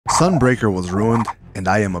Sunbreaker was ruined, and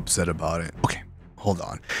I am upset about it. Okay, hold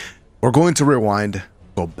on. We're going to rewind,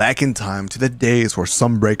 go back in time to the days where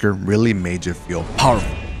Sunbreaker really made you feel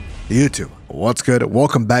powerful. YouTube, what's good?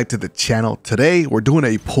 Welcome back to the channel. Today, we're doing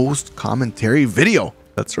a post-commentary video.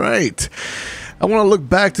 That's right. I want to look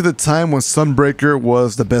back to the time when Sunbreaker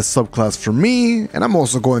was the best subclass for me, and I'm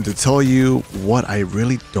also going to tell you what I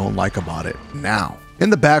really don't like about it now.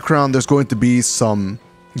 In the background, there's going to be some,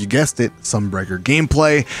 you guessed it, Sunbreaker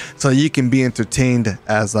gameplay, so you can be entertained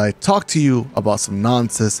as I talk to you about some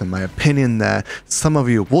nonsense in my opinion that some of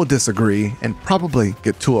you will disagree and probably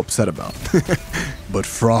get too upset about. But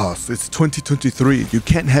Frost, it's 2023, you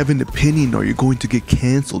can't have an opinion or you're going to get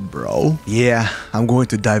cancelled, bro. Yeah, I'm going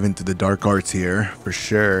to dive into the dark arts here, for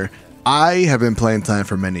sure. I have been playing Time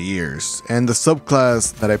for many years, and the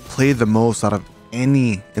subclass that I played the most out of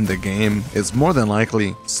any in the game is more than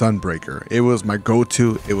likely Sunbreaker. It was my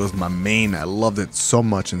go-to, it was my main. I loved it so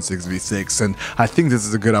much in 6v6, and I think this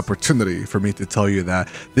is a good opportunity for me to tell you that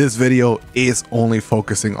this video is only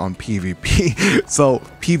focusing on PvP. So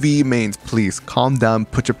PvE mains, please calm down,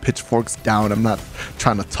 put your pitchforks down. I'm not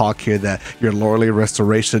trying to talk here that your lorely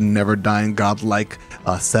restoration, never dying godlike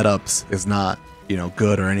setups is not, you know,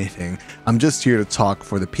 good or anything. I'm just here to talk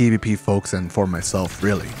for the PvP folks and for myself,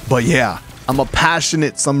 really. But yeah, I'm a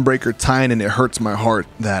passionate Sunbreaker Titan, and it hurts my heart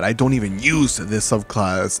that I don't even use this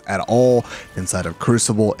subclass at all inside of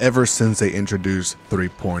Crucible ever since they introduced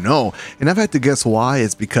 3.0. And I've had to guess why.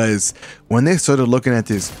 It's because when they started looking at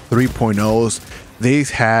these 3.0s, they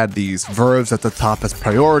had these verbs at the top as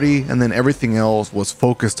priority, and then everything else was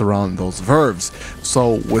focused around those verbs.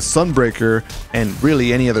 So with Sunbreaker and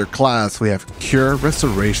really any other class, we have Cure,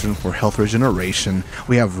 Restoration for health regeneration,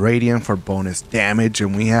 we have Radiant for bonus damage,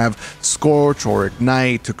 and we have Scorch or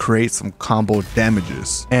Ignite to create some combo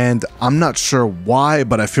damages. And I'm not sure why,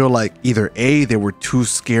 but I feel like either A, they were too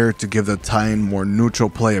scared to give the Titan more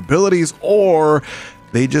neutral play abilities, or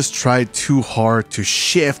they just tried too hard to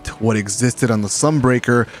shift what existed on the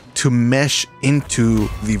Sunbreaker to mesh into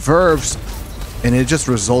the verbs, and it just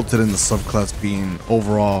resulted in the subclass being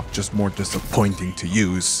overall just more disappointing to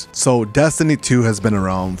use. So Destiny 2 has been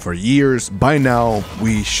around for years. By now,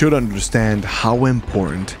 we should understand how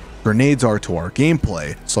important grenades are to our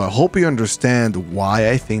gameplay. So I hope you understand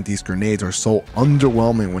why I think these grenades are so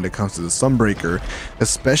underwhelming when it comes to the Sunbreaker,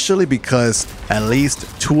 especially because at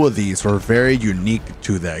least two of these were very unique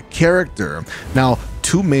to that character. Now,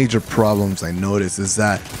 two major problems I noticed is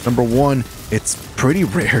that number one, it's pretty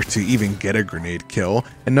rare to even get a grenade kill,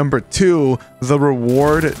 and number two, the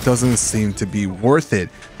reward doesn't seem to be worth it.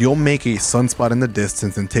 You'll make a sunspot in the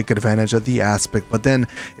distance and take advantage of the aspect, but then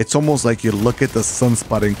it's almost like you look at the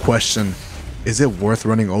sunspot in question, is it worth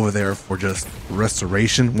running over there for just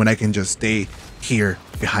restoration when I can just stay here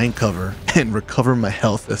behind cover and recover my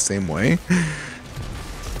health the same way?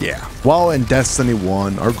 Yeah, while in Destiny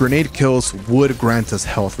 1, our grenade kills would grant us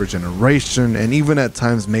health regeneration and even at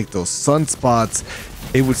times make those sunspots,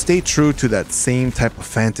 it would stay true to that same type of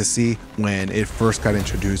fantasy when it first got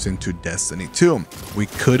introduced into Destiny 2. We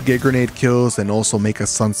could get grenade kills and also make a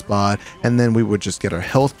sunspot, and then we would just get our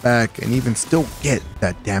health back and even still get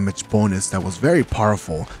that damage bonus that was very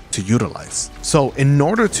powerful to utilize. So in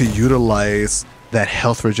order to utilize that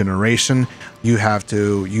health regeneration, you have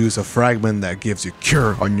to use a fragment that gives you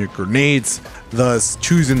cure on your grenades, thus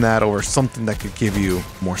choosing that over something that could give you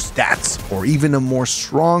more stats or even a more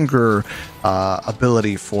stronger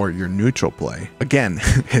ability for your neutral play. Again,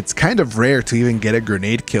 it's kind of rare to even get a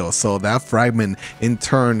grenade kill, so that fragment in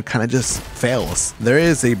turn kind of just fails. There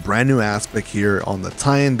is a brand new aspect here on the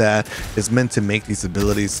Titan that is meant to make these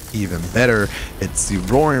abilities even better. It's the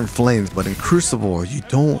Roaring Flames, but in Crucible, you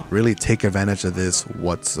don't really take advantage of this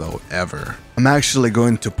whatsoever. I'm actually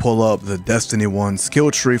going to pull up the Destiny 1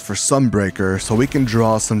 skill tree for Sunbreaker so we can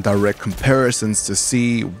draw some direct comparisons to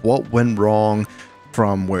see what went wrong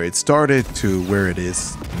from where it started to where it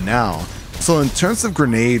is now. So in terms of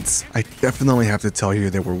grenades, I definitely have to tell you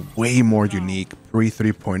they were way more unique pre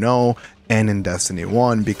 3.0 and in Destiny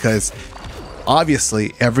 1 because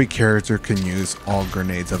obviously every character can use all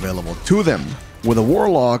grenades available to them. With a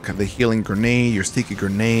Warlock, the healing grenade, your sticky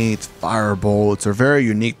grenades, firebolts are very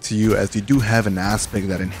unique to you as you do have an aspect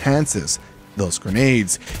that enhances those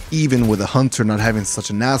grenades. Even with a Hunter not having such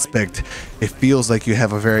an aspect, it feels like you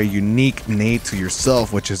have a very unique nade to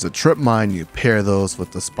yourself, which is a trip mine. You pair those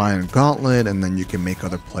with the Spine Gauntlet and then you can make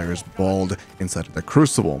other players bald inside of the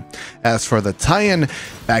Crucible. As for the Titan,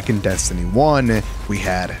 back in Destiny 1, we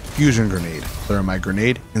had Fusion Grenade, Thermite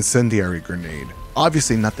Grenade, Incendiary Grenade.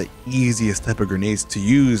 Obviously not the easiest type of grenades to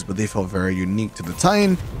use, but they felt very unique to the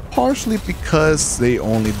Titan, partially because they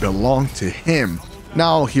only belong to him.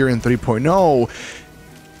 Now here in 3.0,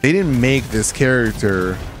 they didn't make this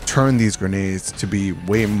character turn these grenades to be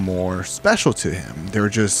way more special to him. They're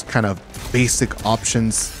just kind of basic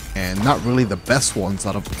options and not really the best ones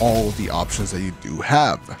out of all the options that you do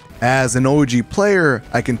have. As an OG player,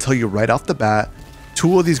 I can tell you right off the bat,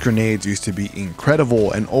 2 of these grenades used to be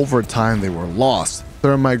incredible, and over time they were lost.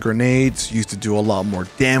 Thermite grenades used to do a lot more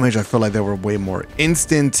damage. I feel like they were way more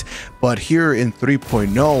instant, but here in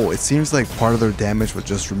 3.0, it seems like part of their damage was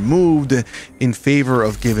just removed in favor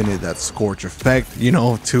of giving it that scorch effect, you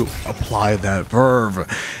know, to apply that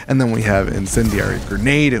verve. And then we have incendiary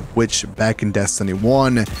grenade, which back in Destiny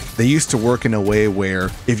 1, they used to work in a way where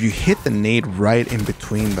if you hit the nade right in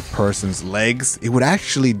between the person's legs, it would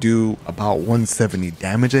actually do about 170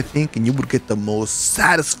 damage, I think, and you would get the most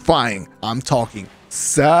satisfying, I'm talking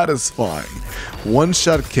satisfying,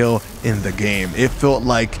 one-shot kill in the game. It felt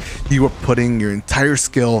like you were putting your entire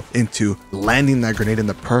skill into landing that grenade in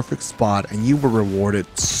the perfect spot, and you were rewarded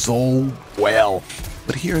so well.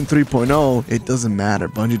 But here in 3.0, it doesn't matter.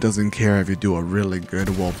 Bungie doesn't care if you do a really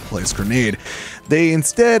good, well-placed grenade. They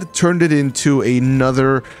instead turned it into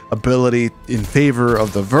another ability in favor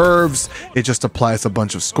of the verbs. It just applies a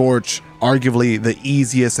bunch of scorch, arguably the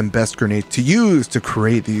easiest and best grenade to use to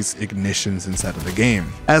create these ignitions inside of the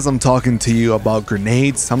game. As I'm talking to you about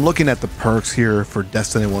grenades, I'm looking at the perks here for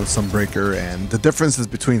Destiny 1 Sunbreaker and the differences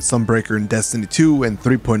between Sunbreaker and Destiny 2 and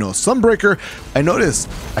 3.0 Sunbreaker. I noticed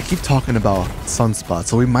I keep talking about sunspots,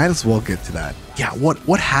 so we might as well get to that. Yeah,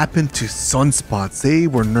 what happened to sunspots? They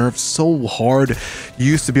were nerfed so hard. You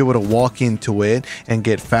used to be able to walk into it and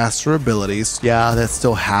get faster abilities. Yeah, that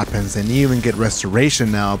still happens, and you even get restoration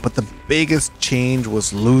now, but the biggest change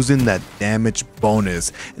was losing that damage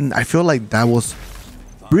bonus. And I feel like that was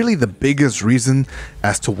really the biggest reason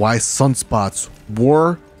as to why sunspots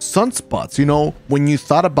were sunspots. You know, when you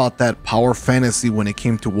thought about that power fantasy when it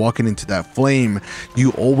came to walking into that flame,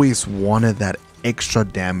 you always wanted that extra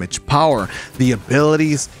damage power. The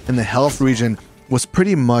abilities and the health regen was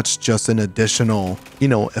pretty much just an additional, you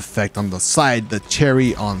know, effect on the side, the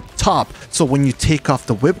cherry on top. So when you take off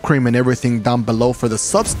the whipped cream and everything down below for the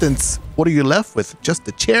substance, what are you left with? Just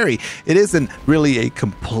the cherry. It isn't really a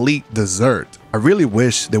complete dessert. I really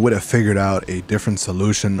wish they would have figured out a different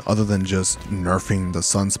solution other than just nerfing the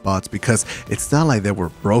sunspots, because it's not like they were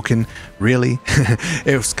broken, really.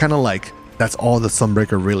 It was kind of like that's all the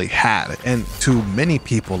Sunbreaker really had, and to many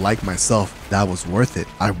people like myself, that was worth it.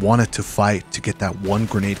 I wanted to fight to get that one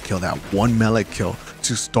grenade kill, that one melee kill,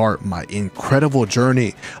 to start my incredible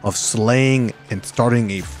journey of slaying and starting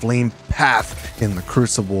a flame path in the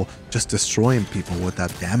Crucible, just destroying people with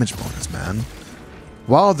that damage bonus, man.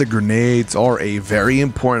 While the grenades are a very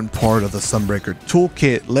important part of the Sunbreaker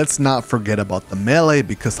toolkit, let's not forget about the melee,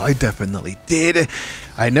 because I definitely did.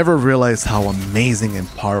 I never realized how amazing and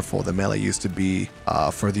powerful the melee used to be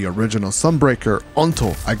for the original Sunbreaker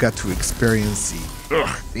until I got to experience the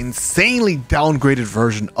insanely downgraded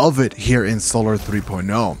version of it here in Solar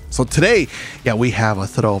 3.0. So today, yeah, we have a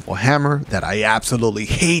throwable hammer that I absolutely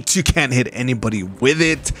hate. You can't hit anybody with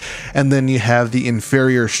it. And then you have the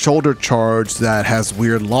inferior shoulder charge that has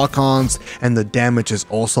weird lock-ons, and the damage is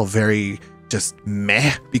also very just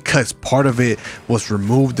meh, because part of it was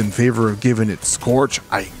removed in favor of giving it scorch.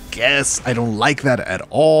 I guess I don't like that at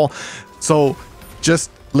all. So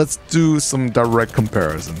just let's do some direct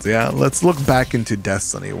comparisons. Yeah, let's look back into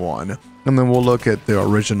Destiny 1, and then we'll look at the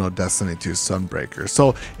original Destiny 2 Sunbreaker.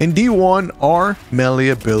 So in D1, our melee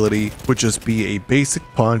ability would just be a basic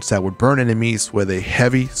punch that would burn enemies with a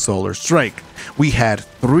heavy solar strike. We had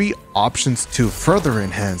 3 options to further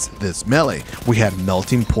enhance this melee. We had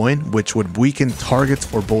Melting Point, which would weaken targets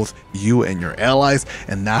for both you and your allies,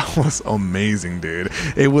 and that was amazing, dude.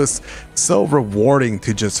 It was so rewarding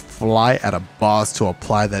to just fly at a boss to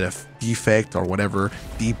apply that defect or whatever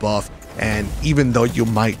debuff, and even though you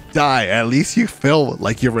might die, at least you feel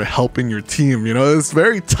like you were helping your team, you know. It's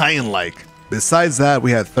very Titan-like. Besides that,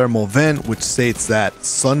 we had Thermal Vent, which states that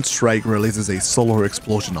Sunstrike releases a solar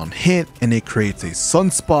explosion on hit and it creates a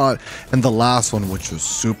sunspot. And the last one, which was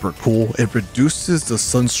super cool, it reduces the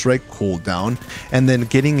Sunstrike cooldown, and then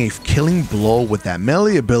getting a killing blow with that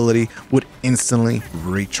melee ability would instantly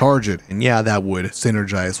recharge it. And yeah, that would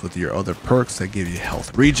synergize with your other perks that give you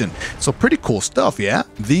health regen. So pretty cool stuff, yeah?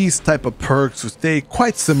 These type of perks would stay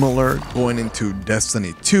quite similar going into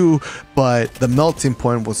Destiny 2, but the Melting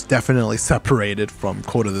Point was definitely separated from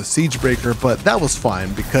Code of the Siegebreaker, but that was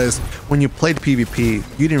fine because when you played PvP,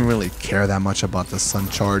 you didn't really care that much about the sun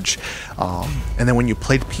charge. And then when you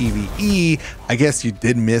played PvE, I guess you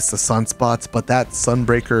did miss the sunspots, but that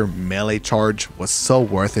Sunbreaker melee charge was so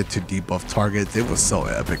worth it to debuff targets. It was so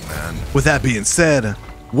epic, man. With that being said,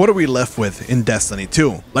 what are we left with in Destiny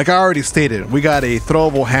 2? Like I already stated, we got a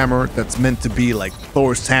throwable hammer that's meant to be like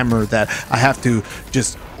Thor's hammer that I have to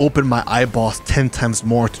just open my eyeballs 10 times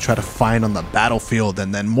more to try to find on the battlefield.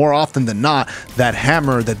 And then more often than not, that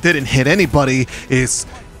hammer that didn't hit anybody is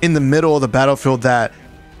in the middle of the battlefield that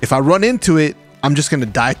if I run into it, I'm just gonna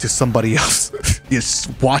die to somebody else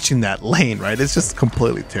just watching that lane, right? It's just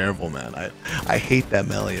completely terrible, man. I hate that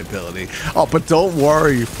melee ability. Oh, but don't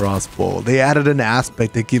worry, FrostBolt. They added an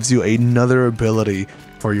aspect that gives you another ability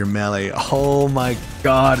for your melee. Oh my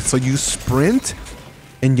god. So you sprint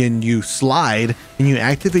and then you slide and you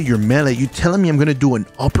activate your melee. You telling me I'm gonna do an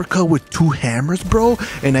uppercut with 2 hammers, bro?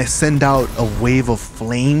 And I send out a wave of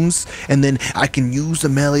flames and then I can use the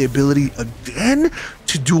melee ability again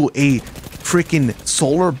to do a freaking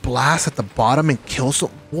solar blast at the bottom and kill some.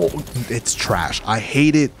 Whoa, it's trash. I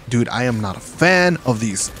hate it, dude. I am not a fan of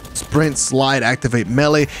these sprint, slide, activate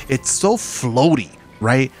melee. It's so floaty,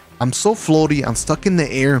 right? I'm so floaty. I'm stuck in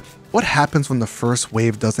the air. What happens when the first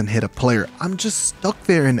wave doesn't hit a player? I'm just stuck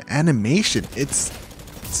there in animation. It's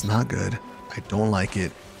not good. I don't like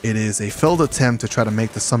it. It is a failed attempt to try to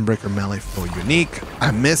make the Sunbreaker melee feel unique. I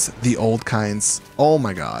miss the old kinds. Oh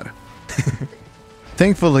my god.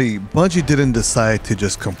 Thankfully, Bungie didn't decide to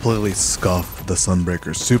just completely scuff the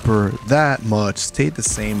Sunbreaker Super that much. Stayed the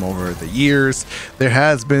same over the years. There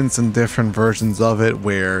has been some different versions of it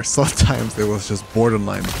where sometimes it was just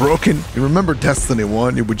borderline broken. You remember Destiny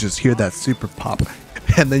 1? You would just hear that super pop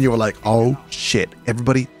and then you were like, oh shit,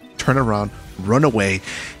 everybody turn around, run away.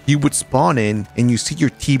 You would spawn in and you see your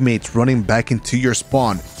teammates running back into your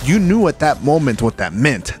spawn. You knew at that moment what that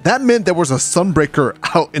meant. That meant there was a Sunbreaker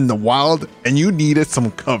out in the wild and you needed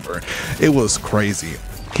some cover. It was crazy.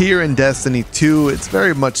 Here in Destiny 2, it's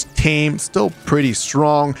very much tame, still pretty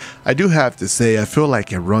strong. I do have to say, I feel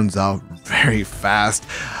like it runs out very fast.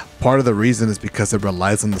 Part of the reason is because it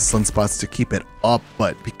relies on the sunspots to keep it up,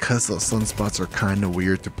 but because those sunspots are kind of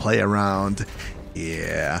weird to play around,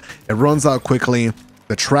 yeah, it runs out quickly.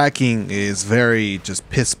 The tracking is very just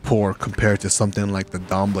piss poor compared to something like the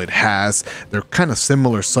Downblade has. They're kind of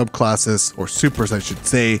similar subclasses, or supers I should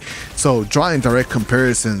say, so drawing direct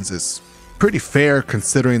comparisons is pretty fair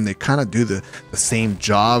considering they kind of do the same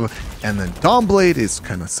job, and then Downblade is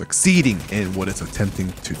kind of succeeding in what it's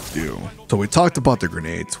attempting to do. So we talked about the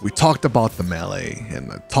grenades, we talked about the melee,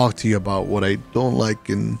 and I talked to you about what I don't like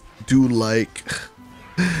and do like.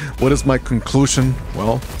 What is my conclusion?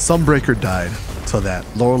 Well, Sunbreaker died so that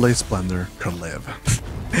Lorelei Splendor could live.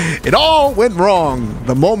 It all went wrong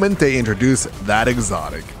the moment they introduced that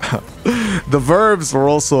exotic. The verbs were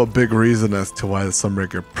also a big reason as to why the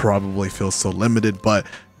Sunbreaker probably feels so limited, but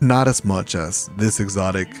not as much as this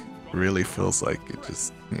exotic really feels like it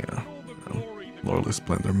just, you know Lorelei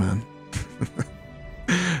Splendor, man.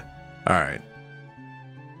 Alright.